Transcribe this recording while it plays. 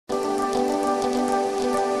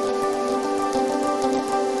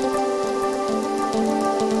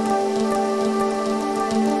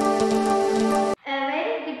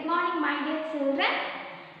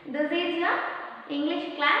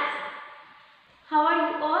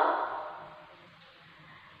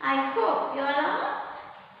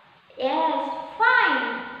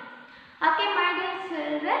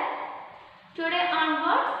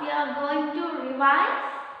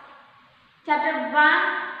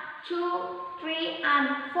2, 3 and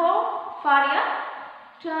 4 for your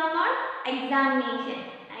terminal examination.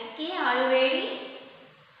 Okay, are you ready?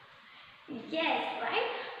 Yes, right?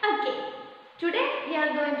 Okay. Today we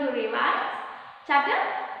are going to revise chapter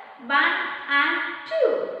 1 and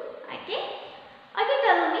 2. Okay? Okay,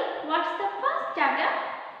 tell me what's the first chapter?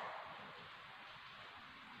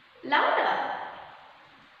 Louder.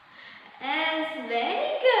 Yes, very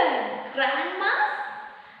good.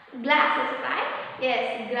 Grandma's glasses, right?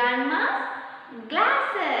 Yes, grandma's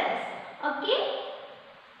glasses. Okay?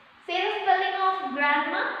 Say the spelling of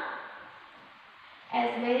grandma. Yes,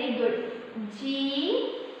 very good. G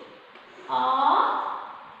R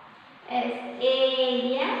S A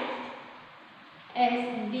N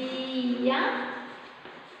S D M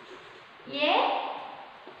A.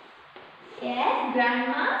 Yes,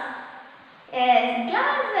 grandma's. Yes,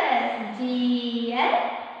 glasses. G L.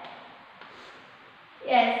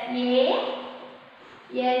 Yes, A.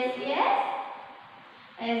 Yes, yes.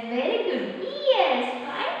 Yes, very good. Yes,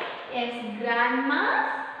 right? Yes, grandma's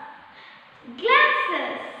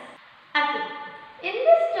glasses. Okay. In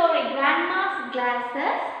this story, grandma's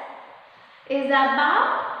glasses is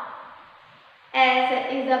about a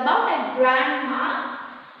grandma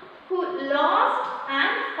who lost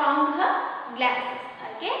and found her glasses.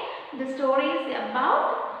 Okay. The story is about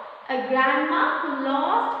a grandma who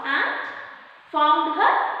lost and found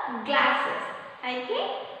her glasses. Okay.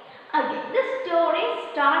 Okay. The story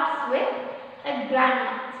starts with a grandma.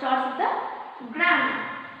 Starts with the grandma.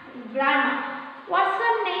 Grandma. What's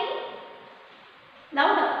her name?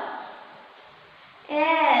 Louder.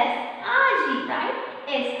 Yes, Aji, right?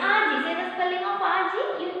 Yes, Aji. Say the spelling of Aji.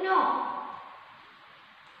 You know.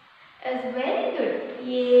 Yes, very good. A.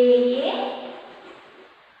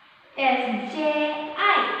 Yes,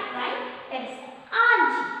 J-I, right? Yes,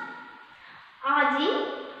 Aji. Aji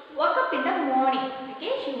woke up in the morning.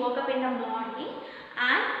 Okay, she woke up in the morning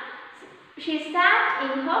and she sat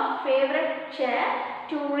in her favorite chair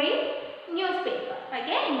to read newspaper.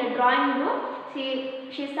 Okay, in the drawing room,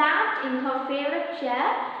 she sat in her favorite chair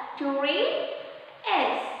to read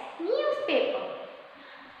newspaper.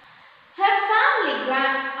 Her family,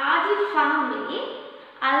 Aji family,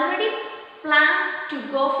 already planned to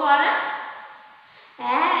go for a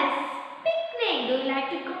picnic. Do you like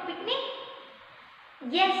to go picnic?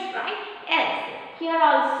 Yes, right? Yes. Here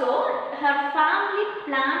also, her family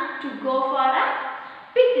planned to go for a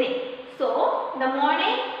picnic. So, the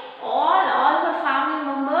morning, all her family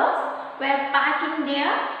members were packing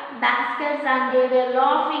their baskets and they were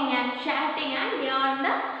laughing and chatting and they are in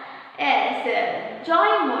the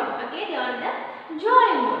joy mode. Okay, they are in the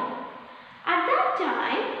joy mode. At that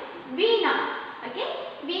time, Veena. Okay,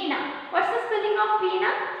 Veena. What's the spelling of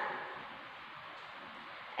Veena?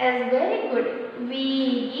 Yes, very good.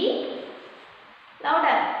 V-E.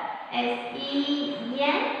 Louder.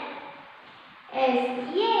 S-E-N.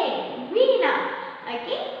 S-A. Veena.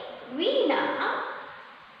 Okay. Veena.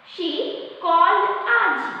 She called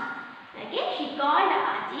Aji. Okay. She called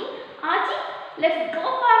Aji. Aji, let's go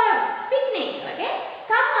for a picnic. Okay.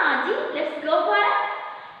 Come Aji, let's go for a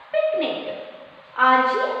picnic.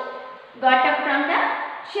 Aji got up from the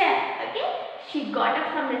chair. Okay. She got up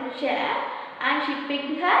from the chair and she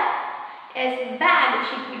picked her bag.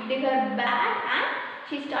 She picked her bag and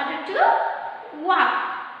she started to walk.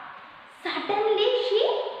 Suddenly she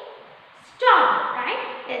stopped, right?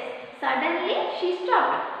 Yes, suddenly she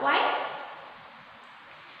stopped. Why?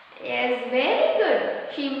 Yes, very good.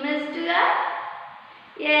 She missed her,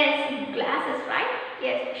 glasses, right?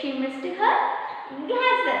 Yes, she missed her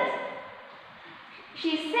glasses.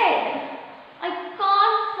 She said, I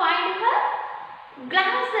can't find her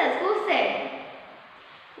glasses. Who said?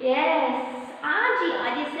 Yes,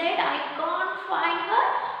 Aji said, I can't find her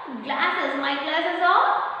glasses. My glasses are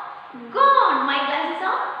gone. My glasses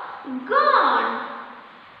are gone.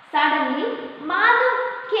 Suddenly, mother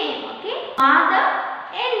came. Okay, mother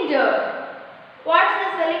entered. What's the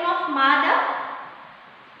spelling of mother?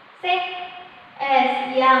 Say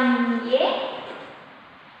S-M-A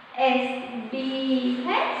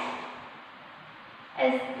S-D-H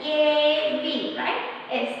S-A-V, right?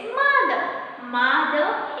 Yes, mother. Mother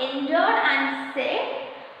entered and said,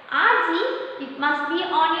 Aji, it must be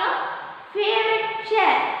on your favorite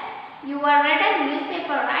chair. You are read a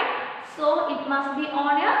newspaper, right? So it must be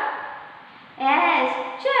on your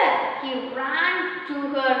chair. He ran to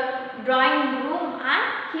her drawing room and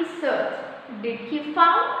he searched. Did he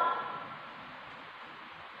found?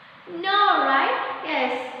 No, right?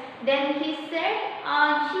 Yes. Then he said,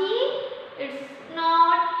 Aji, it's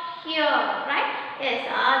not here, right? Yes,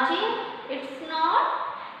 Aji, it's not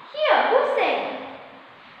here. Who said?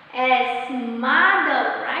 Yes,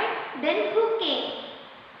 mother, right?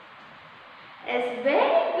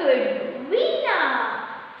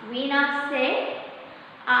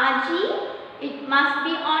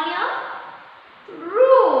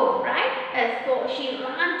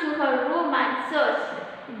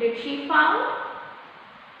 Did she found?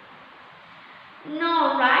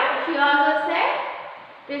 No, right? She also said,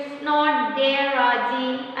 it's not there,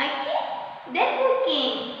 Raji. Okay. Then who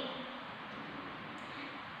came?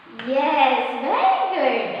 Yes, very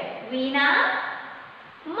good. Veena.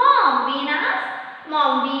 Mom. Veena's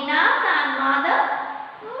mom. Veena's and mother.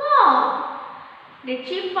 Mom. Did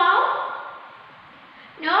she found?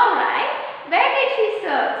 No, right? Where did she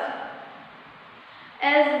search?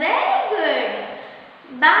 Is very good.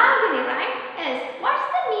 Balcony, right? Yes. What's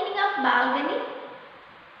the meaning of balcony?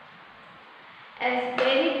 Is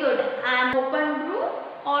very good. An open room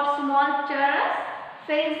or small terrace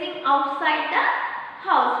facing outside the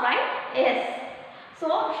house, right? Yes. So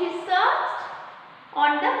she searched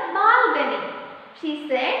on the balcony. She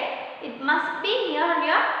said it must be near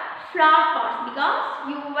your flower pots because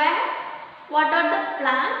you were watered the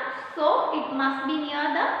plant, so it must be near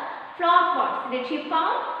the flower pots. Did she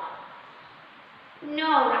found?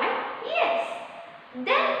 No, right? Yes.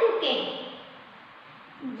 Then who came?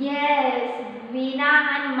 Yes, Veena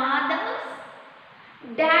and Madhav's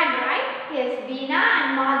dad, right? Yes, Veena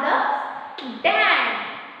and Madhav's dad.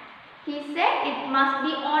 He said it must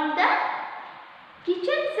be on the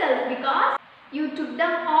kitchen shelf because you took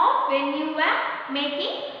them off when you were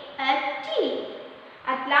making a tea.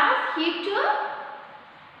 At last he too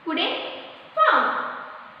couldn't found.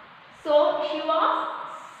 So she was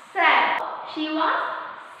sad. She was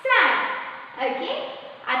sad. Okay.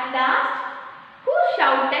 At last, who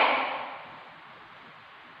shouted?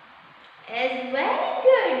 Is very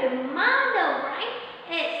good. Madhav, right?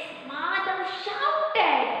 Yes, Madhav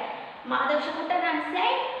shouted. Madhav shouted and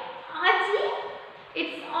said, Aji,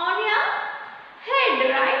 it's on your head,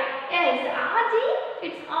 right? Yes, Aji,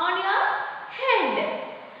 it's on your head.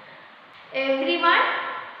 Everyone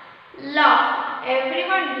laughed.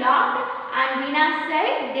 Everyone laughed and Veena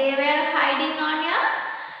said they were hiding on your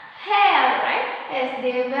hair, right? Yes,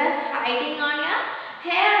 they were hiding on your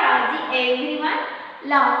hair, Aji. Everyone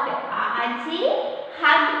laughed. Aji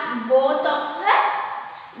hugged both of her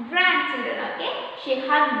grandchildren, okay? She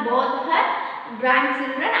hugged both her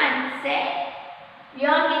grandchildren and said, we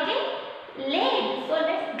are getting late, so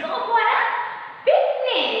let's go for a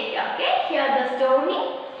picnic, okay? Here the story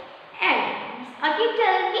ends. Okay,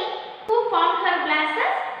 tell me, who found her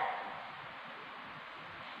glasses?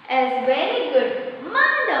 Is very good.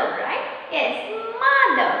 Madhav, right? Yes,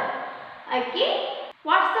 Madhav. Okay.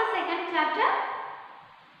 What's the second chapter?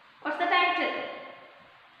 What's the title?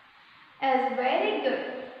 Is very good.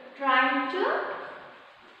 Trying to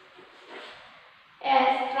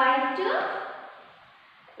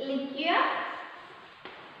lick your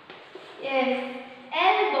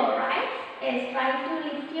elbow, right? Yes, try to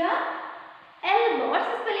lick your elbow. What's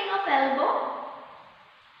the spelling of elbow?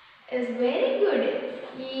 Is very good.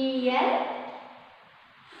 E-L-B-O-W,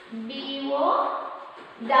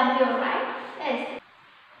 right? Yes.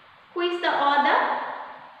 Who is the author?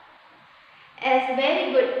 Yes,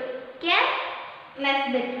 very good. Ken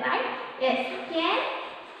Nesbitt, right? Yes, Ken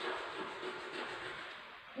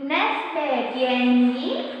Nesbitt.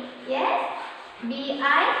 N-E-S-B-I-S-T-T,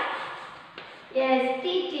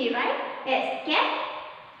 right? Yes, Ken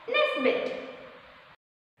Nesbitt.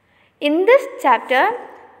 In this chapter,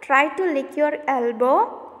 Try to Lick Your Elbow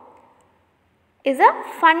is a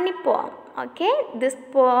funny poem. Okay, this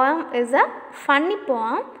poem is a funny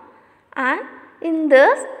poem, and in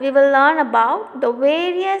this we will learn about the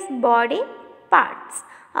various body parts.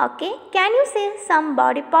 Okay, can you say some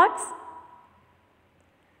body parts?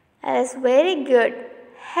 Yes, very good.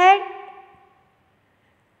 Head.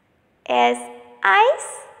 Yes,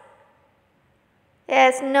 eyes.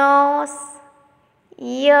 Yes, nose,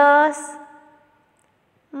 ears,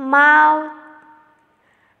 mouth,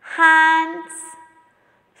 hands,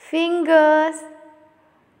 fingers,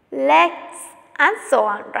 legs and so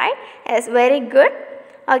on, right? Yes, very good.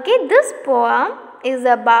 Okay, this poem is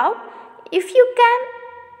about if you can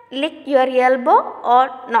lick your elbow or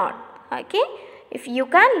not. Okay, if you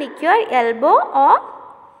can lick your elbow or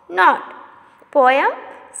not. Poem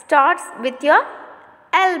starts with your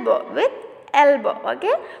elbow,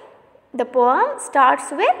 okay. The poem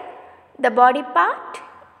starts with the body part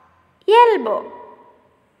elbow.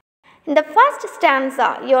 In the first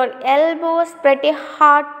stanza, your elbow is pretty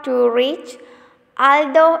hard to reach,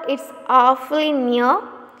 although it's awfully near.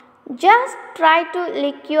 Just try to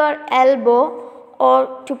lick your elbow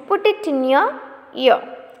or to put it in your ear.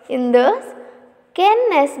 In this, Ken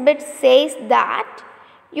Nesbitt says that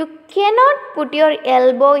you cannot put your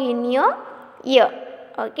elbow in your ear.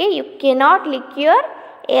 Okay, you cannot lick your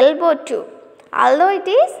elbow too. Although it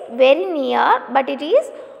is very near, but it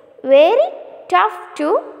is very tough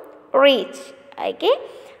to reach. Okay,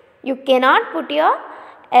 you cannot put your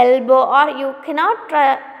elbow or you cannot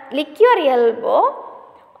lick your elbow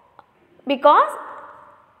because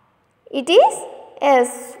it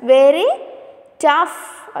is very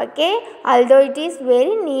tough. Okay, although it is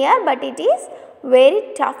very near, but it is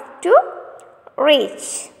very tough to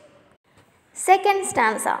reach. Second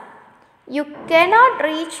stanza. You cannot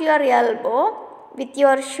reach your elbow with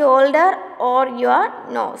your shoulder or your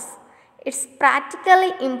nose. It's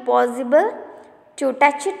practically impossible to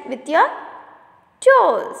touch it with your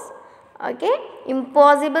toes. Okay,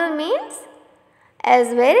 impossible means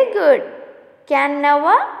is very good. Can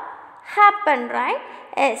never happen, right?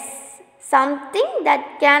 Yes, something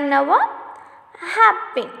that can never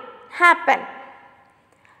happen.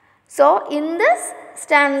 So in this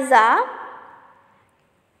stanza,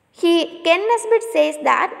 Ken Nesbitt says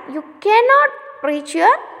that you cannot reach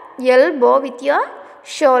your elbow with your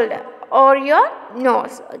shoulder or your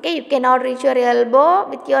nose. Okay, you cannot reach your elbow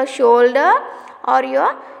with your shoulder or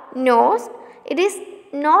your nose. It is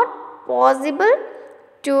not possible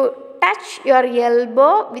to touch your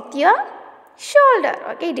elbow with your shoulder.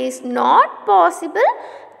 Okay, it is not possible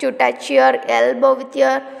to touch your elbow with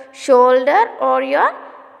your shoulder or your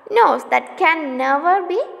nose. That can never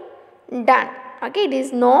be done. Okay, it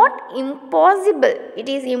is not impossible. It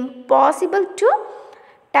is impossible to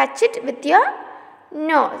touch it with your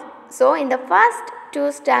nose. So in the first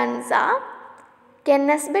two stanza, Ken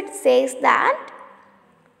Nesbitt says that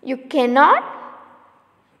you cannot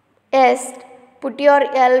put your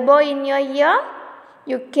elbow in your ear,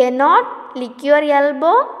 you cannot lick your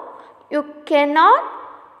elbow, you cannot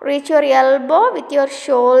reach your elbow with your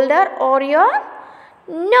shoulder or your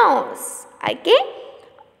nose. Okay,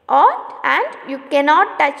 and you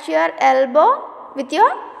cannot touch your elbow with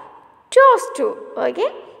your toes too. Okay,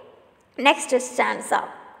 next stanza.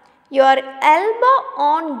 Your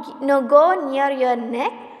elbow go near your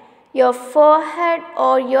neck, your forehead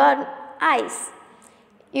or your eyes.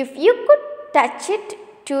 If you could touch it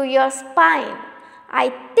to your spine, I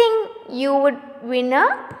think you would win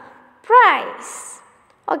a prize.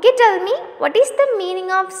 Okay, tell me, what is the meaning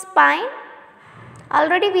of spine?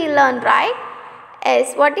 Already we learned, right?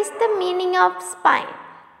 Yes, what is the meaning of spine?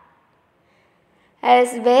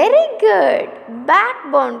 Yes, very good.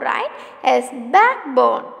 Backbone, right? Yes,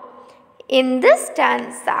 backbone. In this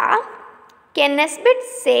stanza, Ken Nesbitt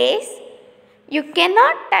says, you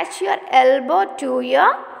cannot touch your elbow to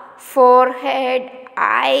your forehead,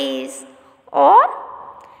 eyes or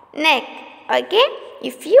neck. Okay,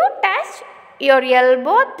 if you touch your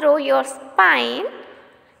elbow through your spine,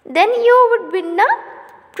 then you would win a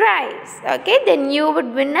prize. Okay, then you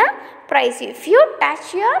would win a prize. If you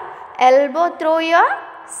touch your elbow through your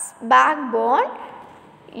backbone,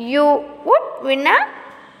 you would win a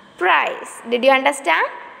prize. Did you understand?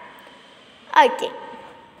 Okay,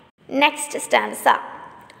 next stanza.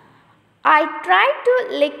 I tried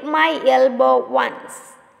to lick my elbow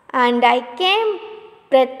once and I came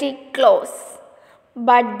pretty close,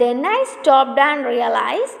 but then I stopped and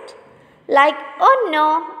realized, like, oh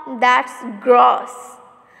no, that's gross.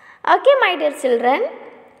 Okay, my dear children,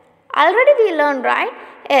 already we learned, right?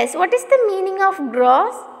 Yes, what is the meaning of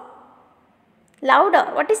gross?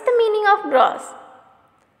 Louder, what is the meaning of gross?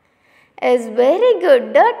 Is very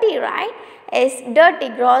good. Dirty, right? Yes, dirty.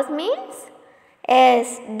 Gross means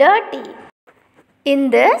yes, dirty.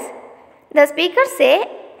 In this, the speaker say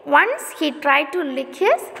once he tried to lick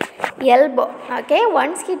his elbow. Okay,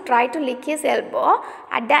 once he tried to lick his elbow.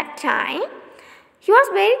 At that time, he was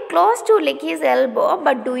very close to lick his elbow,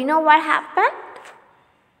 but do you know what happened?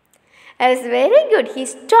 Yes, very good. He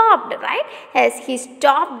stopped, right? Yes, he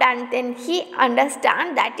stopped and then he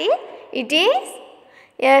understand that it is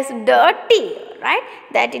yes, dirty, right?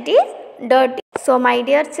 That it is dirty. So, my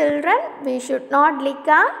dear children, we should not lick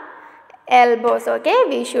our elbows, okay?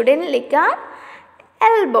 We shouldn't lick our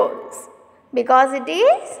elbows because it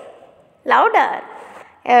is louder.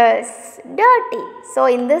 Yes, dirty. So,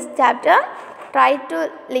 in this chapter, try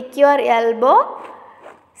to lick your elbow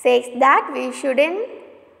says that we shouldn't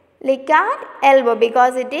lick our elbow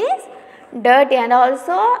because it is dirty. And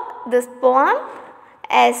also, this poem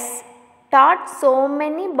has taught so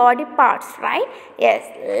many body parts, right? Yes,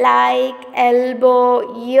 like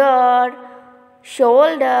elbow, ear,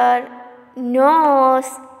 shoulder, nose,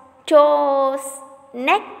 toes,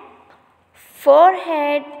 neck,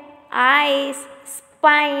 forehead, eyes,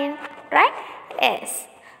 spine, right? Yes.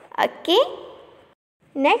 Okay.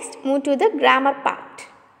 Next, move to the grammar part.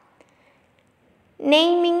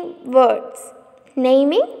 Naming words.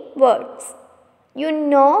 Naming words. You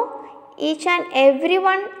know, each and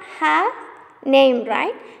everyone have name,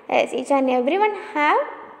 right? Yes, each and everyone have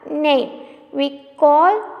name. we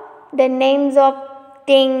call the names of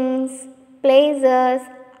things, places,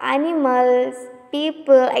 animals,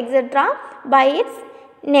 people, etc. by its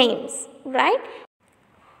names, right?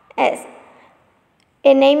 Yes.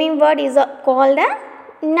 A naming word is called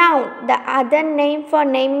a noun. The other name for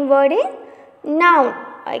naming word is noun.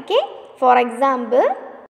 Okay. For example,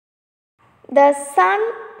 the sun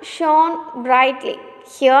shone brightly.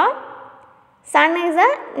 Here, sun is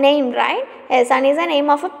a name, right? Yes, sun is a name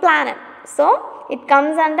of a planet. So, it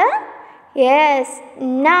comes under, yes,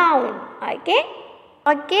 noun. Okay.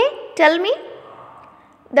 Okay, tell me.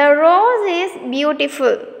 The rose is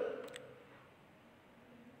beautiful.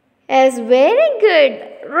 Yes, very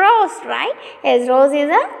good. Rose, right? Yes, rose is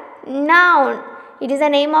a noun. It is a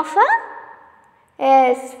name of a,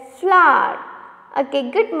 yes, flower. Okay,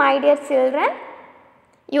 good, my dear children.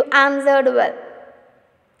 You answered well.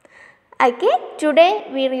 Okay, today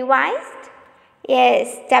we revised,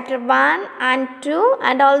 yes, chapter 1 and 2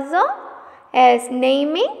 and also, yes,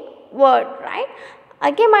 naming word, right?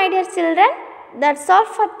 Okay, my dear children, that's all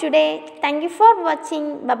for today. Thank you for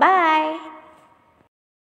watching. Bye-bye.